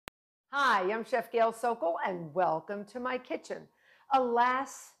Hi, I'm Chef Gail Sokol, and welcome to my kitchen.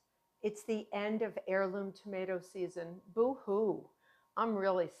 Alas, it's the end of heirloom tomato season. Boo-hoo. I'm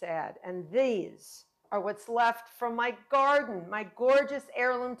really sad. And these are what's left from my garden, my gorgeous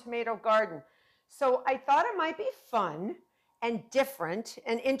heirloom tomato garden. So I thought it might be fun and different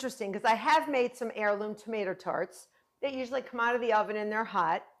and interesting because I have made some heirloom tomato tarts. They usually come out of the oven and they're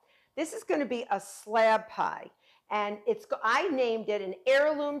hot. This is going to be a slab pie. And I named it an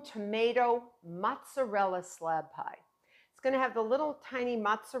heirloom tomato mozzarella slab pie. It's going to have the little tiny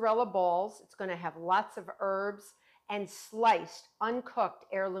mozzarella balls. It's going to have lots of herbs and sliced, uncooked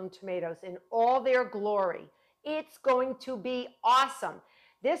heirloom tomatoes in all their glory. It's going to be awesome.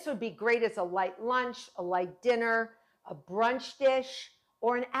 This would be great as a light lunch, a light dinner, a brunch dish,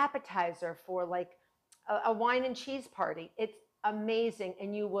 or an appetizer for like a wine and cheese party. It's amazing,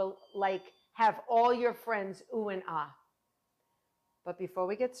 and you will have all your friends ooh and ah. But before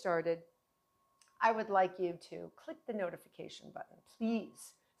we get started, I would like you to click the notification button,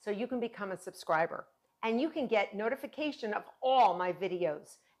 please, so you can become a subscriber and you can get notification of all my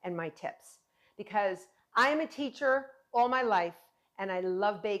videos and my tips, because I am a teacher all my life and I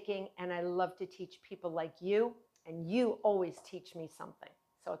love baking and I love to teach people like you, and you always teach me something.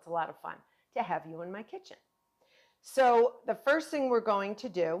 So it's a lot of fun to have you in my kitchen. So the first thing we're going to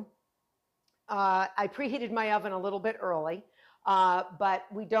do, I preheated my oven a little bit early, but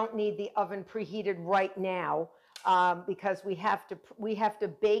we don't need the oven preheated right now because we have to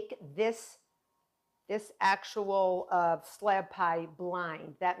bake this actual slab pie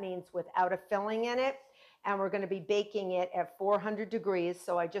blind. That means without a filling in it, and we're going to be baking it at 400 degrees.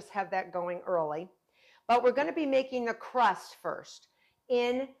 So I just have that going early. But we're going to be making the crust first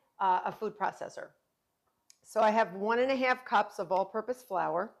in a food processor. So I have 1.5 cups of all-purpose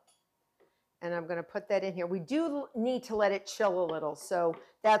flour. And I'm going to put that in here. We do need to let it chill a little, so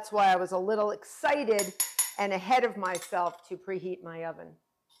that's why I was a little excited and ahead of myself to preheat my oven.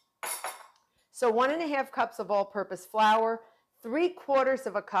 So 1.5 cups of all-purpose flour, 3/4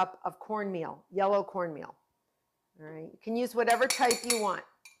 of a cup of cornmeal, yellow cornmeal. All right, you can use whatever type you want.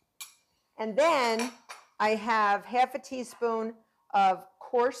 And then I have 1/2 teaspoon of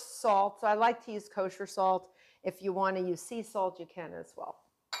coarse salt. So I like to use kosher salt. If you want to use sea salt, you can as well.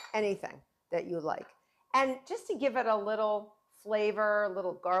 Anything that you like. And just to give it a little flavor, a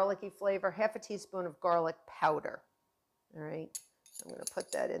little garlicky flavor, 1/2 teaspoon of garlic powder. All right, I'm going to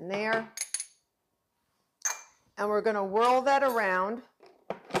put that in there. And we're going to whirl that around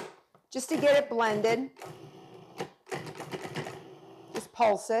just to get it blended. Just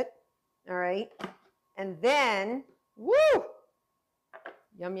pulse it, all right? And then, woo,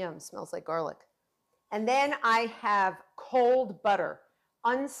 yum, yum, smells like garlic. And then I have cold butter.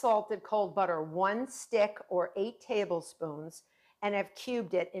 Unsalted cold butter, 1 stick or 8 tablespoons, and I've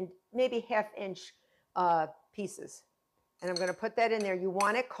cubed it in maybe 1/2 inch pieces. And I'm going to put that in there. You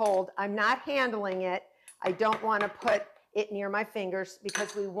want it cold. I'm not handling it. I don't want to put it near my fingers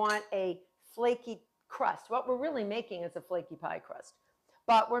because we want a flaky crust. What we're really making is a flaky pie crust,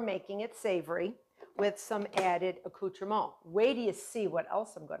 but we're making it savory with some added accoutrement. Wait till you see what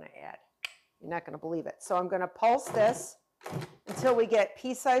else I'm going to add. You're not going to believe it. So I'm going to pulse this until we get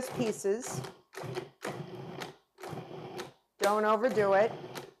pea-sized pieces. Don't overdo it.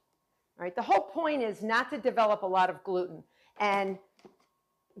 All right, the whole point is not to develop a lot of gluten. And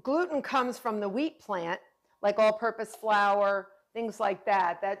gluten comes from the wheat plant, like all-purpose flour, things like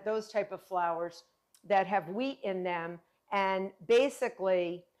that, those type of flours that have wheat in them. And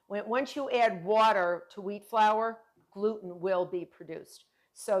basically, once you add water to wheat flour, gluten will be produced.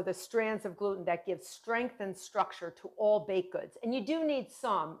 So the strands of gluten that give strength and structure to all baked goods. And you do need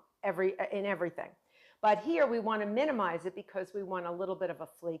some in everything. But here we want to minimize it because we want a little bit of a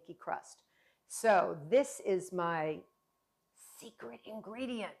flaky crust. So this is my secret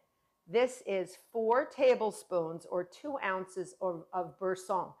ingredient. This is 4 tablespoons or 2 ounces of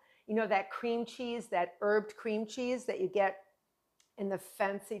Boursin. You know that cream cheese, that herbed cream cheese that you get in the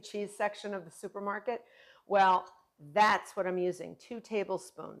fancy cheese section of the supermarket? Well, that's what I'm using, 2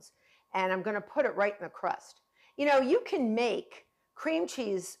 tablespoons. And I'm going to put it right in the crust. You know, you can make cream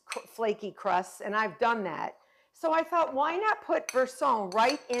cheese flaky crusts, and I've done that. So I thought, why not put Boursin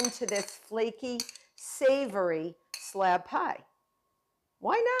right into this flaky, savory slab pie?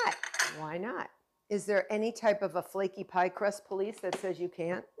 Why not? Why not? Is there any type of a flaky pie crust police that says you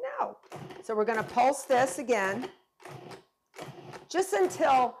can't? No. So we're going to pulse this again, just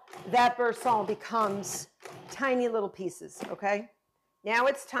until that Boursin becomes tiny little pieces, okay? Now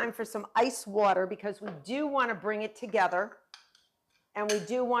it's time for some ice water because we do want to bring it together and we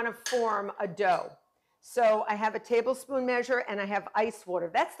do want to form a dough. So I have a tablespoon measure and I have ice water.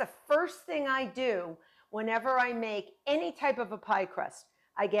 That's the first thing I do whenever I make any type of a pie crust.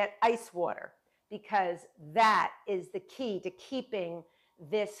 I get ice water because that is the key to keeping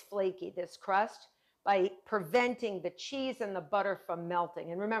this flaky, this crust, by preventing the cheese and the butter from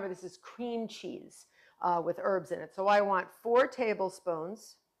melting. And remember, this is cream cheese with herbs in it. So I want 4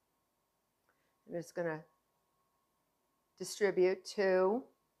 tablespoons. I'm just going to distribute 2,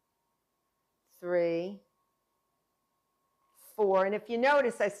 3, 4. And if you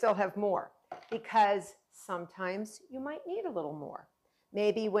notice, I still have more because sometimes you might need a little more.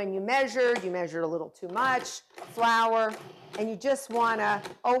 Maybe when you measured a little too much flour, and you just want to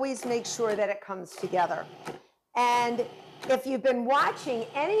always make sure that it comes together. And if you've been watching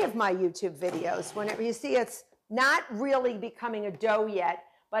any of my YouTube videos, whenever you see it's not really becoming a dough yet,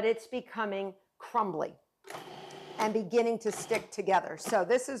 but it's becoming crumbly and beginning to stick together. So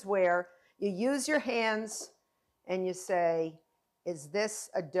this is where you use your hands and you say, is this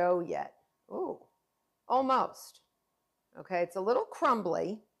a dough yet? Ooh, almost. Okay, it's a little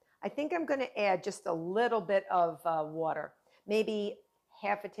crumbly. I think I'm going to add just a little bit of water, maybe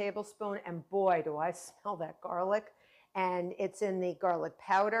half a tablespoon. And boy, do I smell that garlic. And it's in the garlic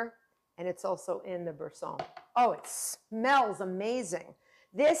powder, and it's also in the Boursin. Oh, it smells amazing.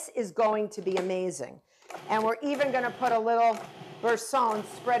 This is going to be amazing. And we're even going to put a little Boursin,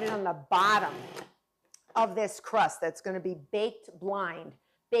 spread it on the bottom of this crust that's going to be baked blind,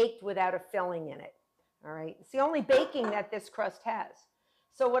 baked without a filling in it. All right, it's the only baking that this crust has.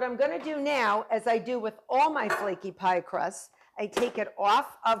 So what I'm going to do now, as I do with all my flaky pie crusts, I take it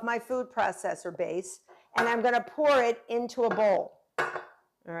off of my food processor base and I'm going to pour it into a bowl.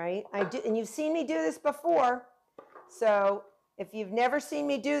 All right, and you've seen me do this before. So if you've never seen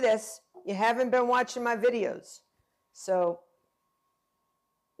me do this, you haven't been watching my videos. So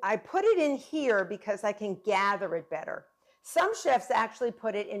I put it in here because I can gather it better. Some chefs actually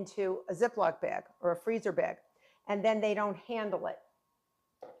put it into a Ziploc bag or a freezer bag, and then they don't handle it.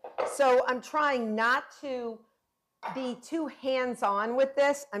 So I'm trying not to be too hands-on with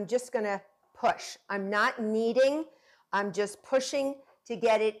this. I'm just going to push. I'm not kneading. I'm just pushing to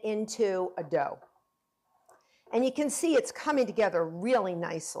get it into a dough. And you can see it's coming together really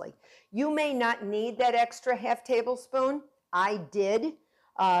nicely. You may not need that extra half tablespoon. I did.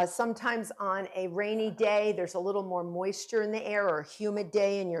 Sometimes on a rainy day, there's a little more moisture in the air, or a humid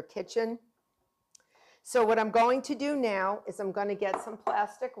day in your kitchen. So what I'm going to do now is I'm going to get some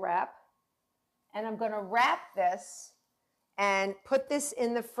plastic wrap, and I'm going to wrap this and put this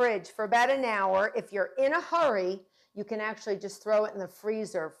in the fridge for about an hour. If you're in a hurry, you can actually just throw it in the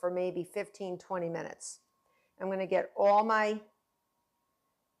freezer for maybe 15, 20 minutes. I'm going to get all my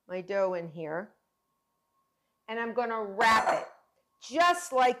dough in here, and I'm going to wrap it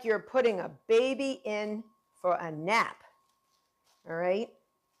just like you're putting a baby in for a nap. All right,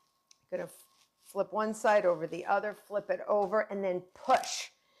 I'm going to flip one side over the other, flip it over, and then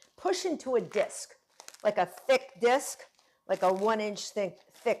push into a disc, like a thick disc, like a 1-inch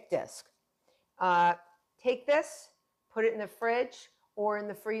thick disc. Take this, put it in the fridge or in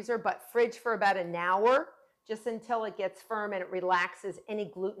the freezer, but fridge for about an hour, just until it gets firm and it relaxes any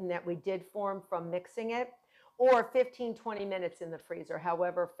gluten that we did form from mixing it, or 15, 20 minutes in the freezer,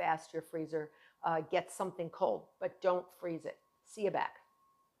 however fast your freezer gets something cold, but don't freeze it. See you back.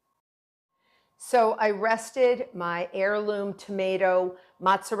 So I rested my Heirloom tomato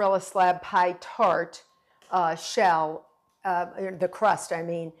mozzarella slab pie tart shell, the crust, I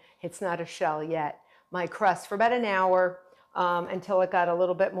mean, it's not a shell yet, my crust for about an hour until it got a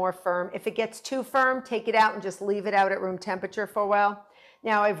little bit more firm. If it gets too firm, take it out and just leave it out at room temperature for a while.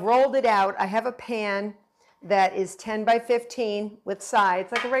 Now I've rolled it out. I have a pan that is 10 by 15 with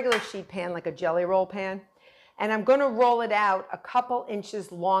sides, like a regular sheet pan, like a jelly roll pan. And I'm going to roll it out a couple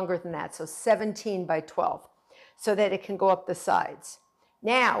inches longer than that, so 17 by 12, so that it can go up the sides.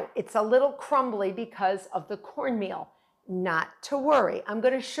 Now, it's a little crumbly because of the cornmeal. Not to worry. I'm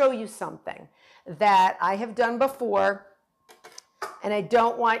going to show you something that I have done before, and I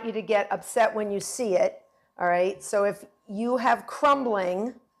don't want you to get upset when you see it, all right? So if you have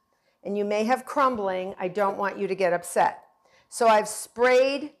crumbling, and you may have crumbling, I don't want you to get upset. So I've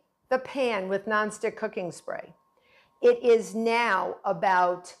sprayed the pan with nonstick cooking spray. It is now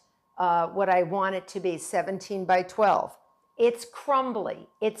about what I want it to be, 17 by 12. It's crumbly.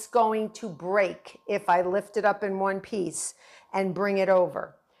 It's going to break if I lift it up in one piece and bring it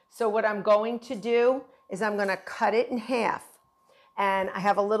over. So what I'm going to do is I'm going to cut it in half. And I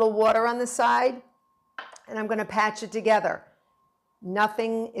have a little water on the side, and I'm going to patch it together.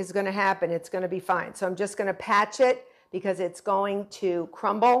 Nothing is going to happen. It's going to be fine. So I'm just going to patch it because it's going to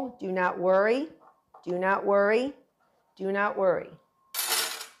crumble. Do not worry. Do not worry. Do not worry.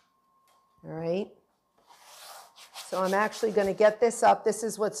 All right. So I'm actually going to get this up. This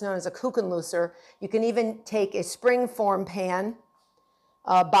is what's known as a kuchenlooser. You can even take a springform pan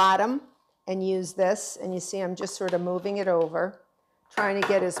bottom and use this. And you see I'm just sort of moving it over, trying to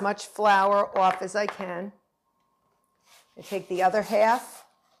get as much flour off as I can. I take the other half.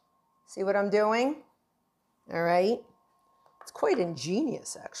 See what I'm doing? All right. It's quite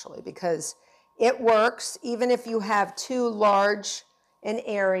ingenious, actually, because it works even if you have too large an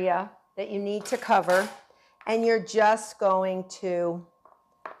area that you need to cover, and you're just going to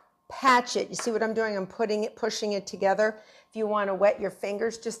patch it. You see what I'm doing? I'm pushing it together. If you want to wet your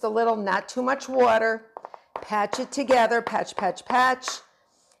fingers just a little, not too much water, patch it together, patch, patch, patch.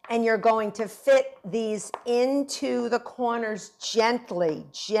 And you're going to fit these into the corners gently,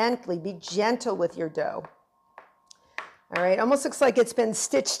 gently. Be gentle with your dough. All right, almost looks like it's been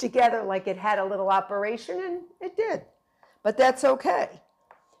stitched together like it had a little operation, and it did. But that's okay.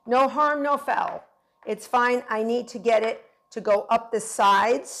 No harm, no foul. It's fine. I need to get it to go up the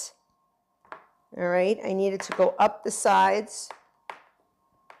sides. All right, I need it to go up the sides.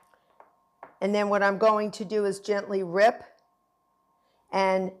 And then what I'm going to do is gently rip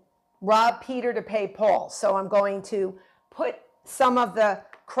and rob Peter to pay Paul. So I'm going to put some of the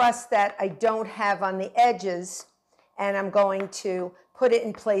crust that I don't have on the edges, and I'm going to put it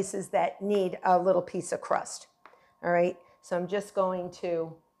in places that need a little piece of crust. All right, so I'm just going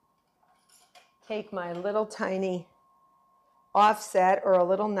to take my little tiny offset or a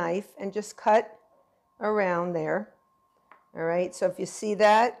little knife and just cut around there. All right, so if you see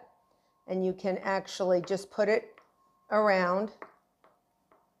that, and you can actually just put it around.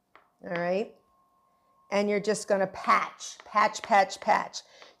 All right, and you're just going to patch, patch, patch, patch.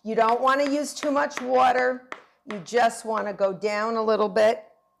 You don't want to use too much water. You just want to go down a little bit.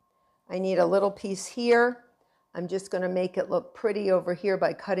 I need a little piece here. I'm just going to make it look pretty over here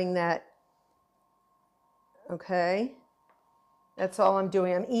by cutting that. Okay, that's all I'm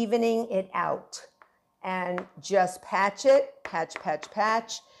doing. I'm evening it out, and just patch it, patch, patch,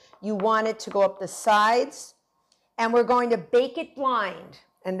 patch. You want it to go up the sides, and we're going to bake it blind.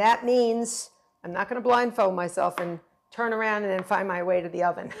 And that means I'm not going to blindfold myself and turn around and then find my way to the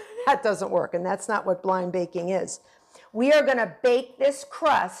oven. That doesn't work, and that's not what blind baking is. We are going to bake this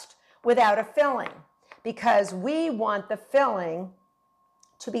crust without a filling because we want the filling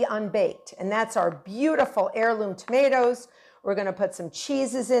to be unbaked, and that's our beautiful heirloom tomatoes. We're going to put some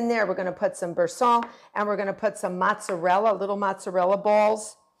cheeses in there. We're going to put some Boursin, and we're going to put some mozzarella, little mozzarella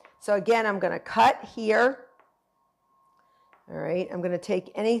balls. So again, I'm going to cut here. All right, I'm going to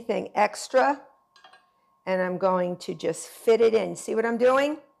take anything extra, and I'm going to just fit it in. See what I'm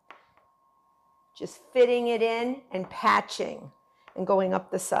doing? Just fitting it in and patching and going up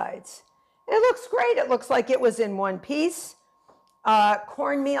the sides. And it looks great. It looks like it was in one piece.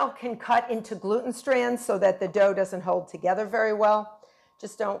 Cornmeal can cut into gluten strands so that the dough doesn't hold together very well.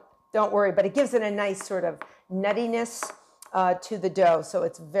 Just don't worry, but it gives it a nice sort of nuttiness to the dough, so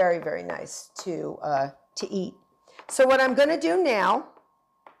it's very, very nice to eat. So what I'm going to do now,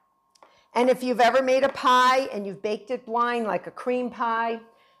 and if you've ever made a pie and you've baked it blind, like a cream pie,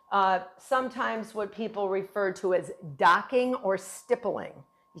 sometimes what people refer to as docking or stippling.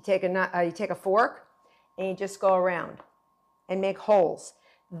 You take a fork and you just go around and make holes.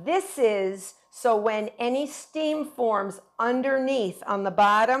 This is so when any steam forms underneath on the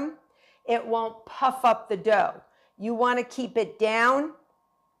bottom, it won't puff up the dough. You want to keep it down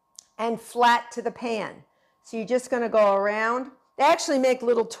and flat to the pan. So you're just going to go around. They actually make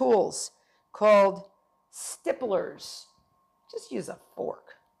little tools called stipplers. Just use a fork.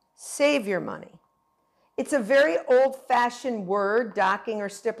 Save your money. It's a very old-fashioned word, docking or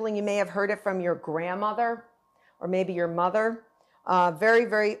stippling. You may have heard it from your grandmother or maybe your mother. Very,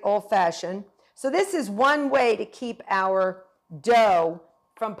 very old-fashioned. So this is one way to keep our dough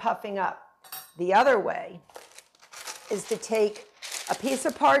from puffing up. The other way is to take a piece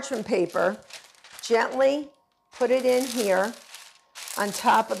of parchment paper, gently put it in here on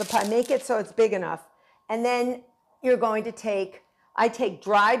top of the pie. Make it so it's big enough. And then you're going to I take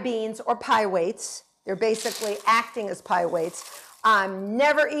dry beans or pie weights. They're basically acting as pie weights. I'm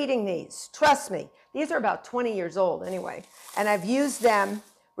never eating these. Trust me. These are about 20 years old anyway. And I've used them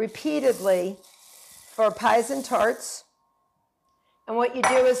repeatedly for pies and tarts. And what you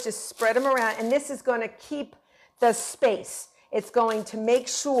do is just spread them around. And this is going to keep the space. It's going to make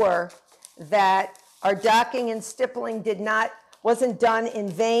sure that our docking and stippling wasn't done in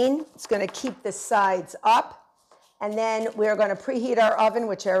vain. It's going to keep the sides up. And then we're going to preheat our oven,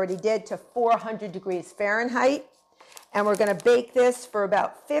 which I already did, to 400 degrees Fahrenheit. And we're going to bake this for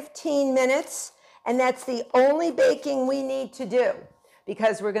about 15 minutes. And that's the only baking we need to do,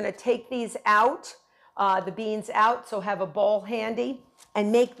 because we're going to take these out, the beans out, so have a bowl handy,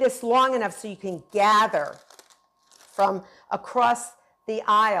 and make this long enough so you can gather from across the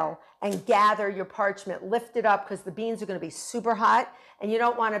aisle and gather your parchment. Lift it up because the beans are going to be super hot, and you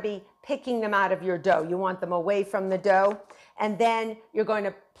don't want to be picking them out of your dough. You want them away from the dough. And then you're going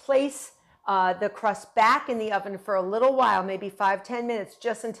to place the crust back in the oven for a little while, maybe 5-10 minutes,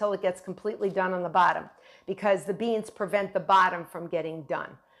 just until it gets completely done on the bottom, because the beans prevent the bottom from getting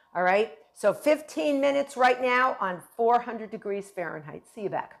done. All right, so 15 minutes right now on 400 degrees Fahrenheit. See you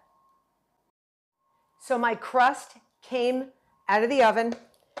back. So my crust came out of the oven,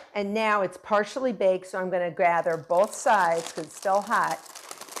 and now it's partially baked, so I'm going to gather both sides because it's still hot.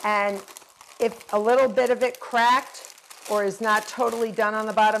 And if a little bit of it cracked or is not totally done on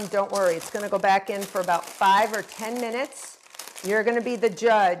the bottom, don't worry. It's going to go back in for about 5 or 10 minutes. You're going to be the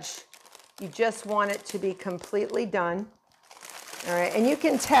judge. You just want it to be completely done. All right, and you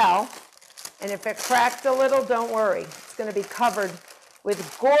can tell. And if it cracked a little, don't worry. It's going to be covered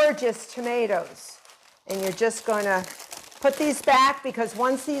with gorgeous tomatoes. And you're just going to put these back, because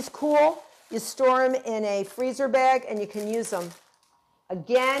once these cool, you store them in a freezer bag and you can use them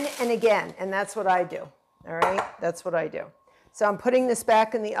again and again. And that's what I do. All right, that's what I do. So I'm putting this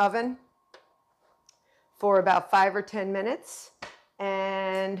back in the oven for about 5 or 10 minutes.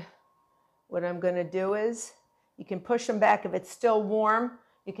 And what I'm going to do is, you can push them back. If it's still warm,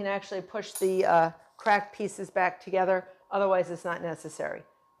 you can actually push the cracked pieces back together. Otherwise, it's not necessary.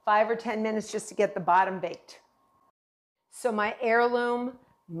 5 or 10 minutes just to get the bottom baked. So my heirloom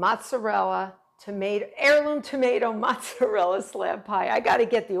mozzarella tomato mozzarella slab pie. I got to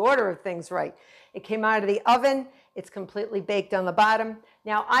get the order of things right. It came out of the oven. It's completely baked on the bottom.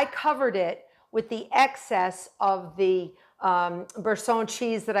 Now I covered it with the excess of the Boursin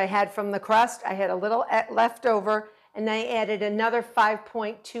cheese that I had from the crust. I had a little left over, and I added another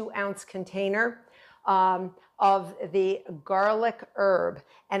 5.2 ounce container of the garlic herb,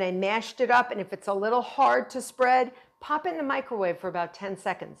 and I mashed it up. And if it's a little hard to spread, pop it in the microwave for about 10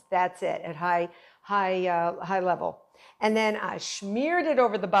 seconds. That's it, at high level. And then I smeared it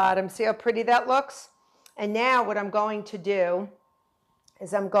over the bottom. See how pretty that looks? And now what I'm going to do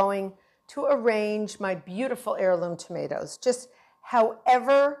is I'm going to arrange my beautiful heirloom tomatoes just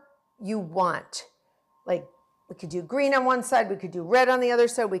however you want. Like, we could do green on one side, we could do red on the other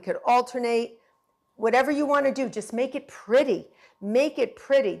side, we could alternate. Whatever you want to do, just make it pretty. Make it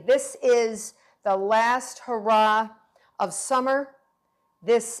pretty. This is the last hurrah of summer.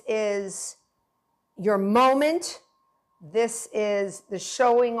 This is your moment. This is the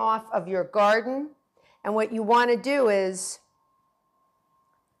showing off of your garden. And what you want to do is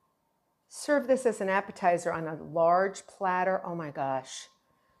serve this as an appetizer on a large platter. Oh my gosh.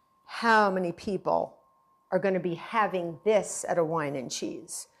 How many people are going to be having this at a wine and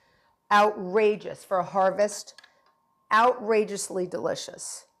cheese? Outrageous for a harvest. Outrageously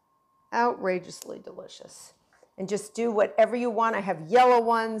delicious. Outrageously delicious. And just do whatever you want. I have yellow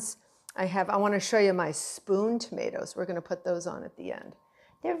ones. I want to show you my spoon tomatoes. We're going to put those on at the end.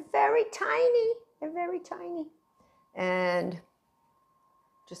 They're very tiny. They're very tiny. And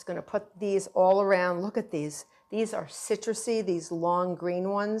just going to put these all around. Look at these. These are citrusy, these long green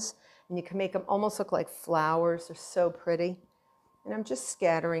ones. And you can make them almost look like flowers. They're so pretty. And I'm just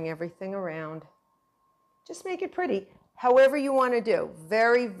scattering everything around. Just make it pretty. However you want to do.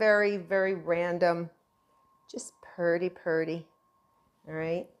 Very, very, very random. Just pretty, pretty. All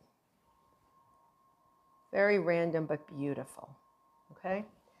right? Very random, but beautiful. Okay?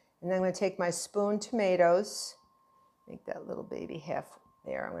 And then I'm going to take my spoon tomatoes. Make that little baby half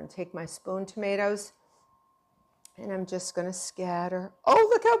there. I'm going to take my spoon tomatoes. And I'm just going to scatter. Oh,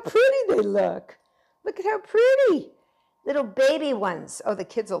 look how pretty they look. Look at how pretty. Little baby ones. Oh, the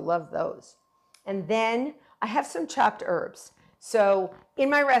kids will love those. And then I have some chopped herbs. So in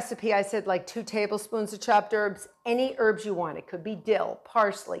my recipe, I said like 2 tablespoons of chopped herbs. Any herbs you want. It could be dill,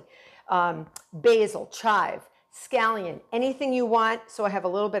 parsley, basil, chive, scallion, anything you want. So I have a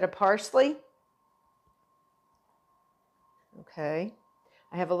little bit of parsley. Okay.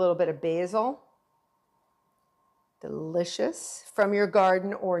 I have a little bit of basil. Delicious, from your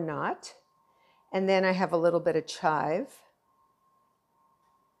garden or not. And then I have a little bit of chive.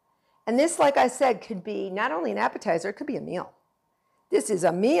 And this, like I said, could be not only an appetizer, it could be a meal. This is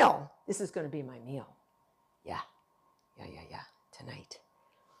a meal. This is going to be my meal. Yeah, tonight.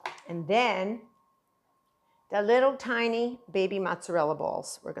 And then the little tiny baby mozzarella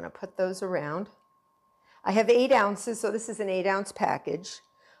balls. We're going to put those around. I have 8 ounces, so this is an 8-ounce package.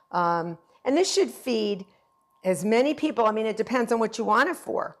 And this should feed as many people. I mean, it depends on what you want it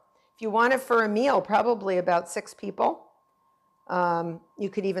for. If If you want it for a meal, probably about 6 people. You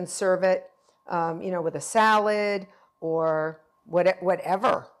could even serve it, with a salad or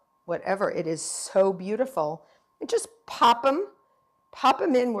whatever. It is so beautiful. And just pop them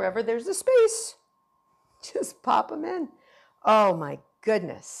in wherever there's a space. Just pop them in. Oh my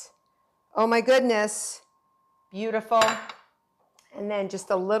goodness. Oh my goodness. Beautiful. And then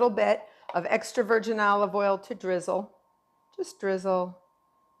just a little bit of extra virgin olive oil to drizzle. Just drizzle.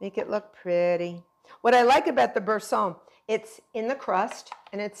 Make it look pretty. What I like about the Boursin, it's in the crust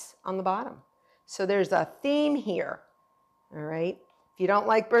and it's on the bottom. So there's a theme here. All right. If you don't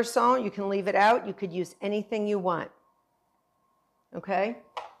like Boursin, you can leave it out. You could use anything you want. Okay.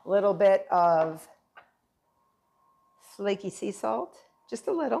 A little bit of flaky sea salt, just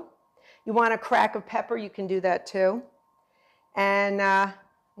a little. You want a crack of pepper, you can do that too. And I'm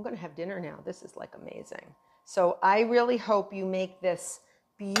going to have dinner now. This is like amazing. So I really hope you make this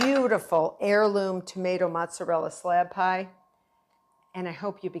beautiful heirloom tomato mozzarella slab pie. And I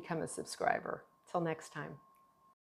hope you become a subscriber. Till next time.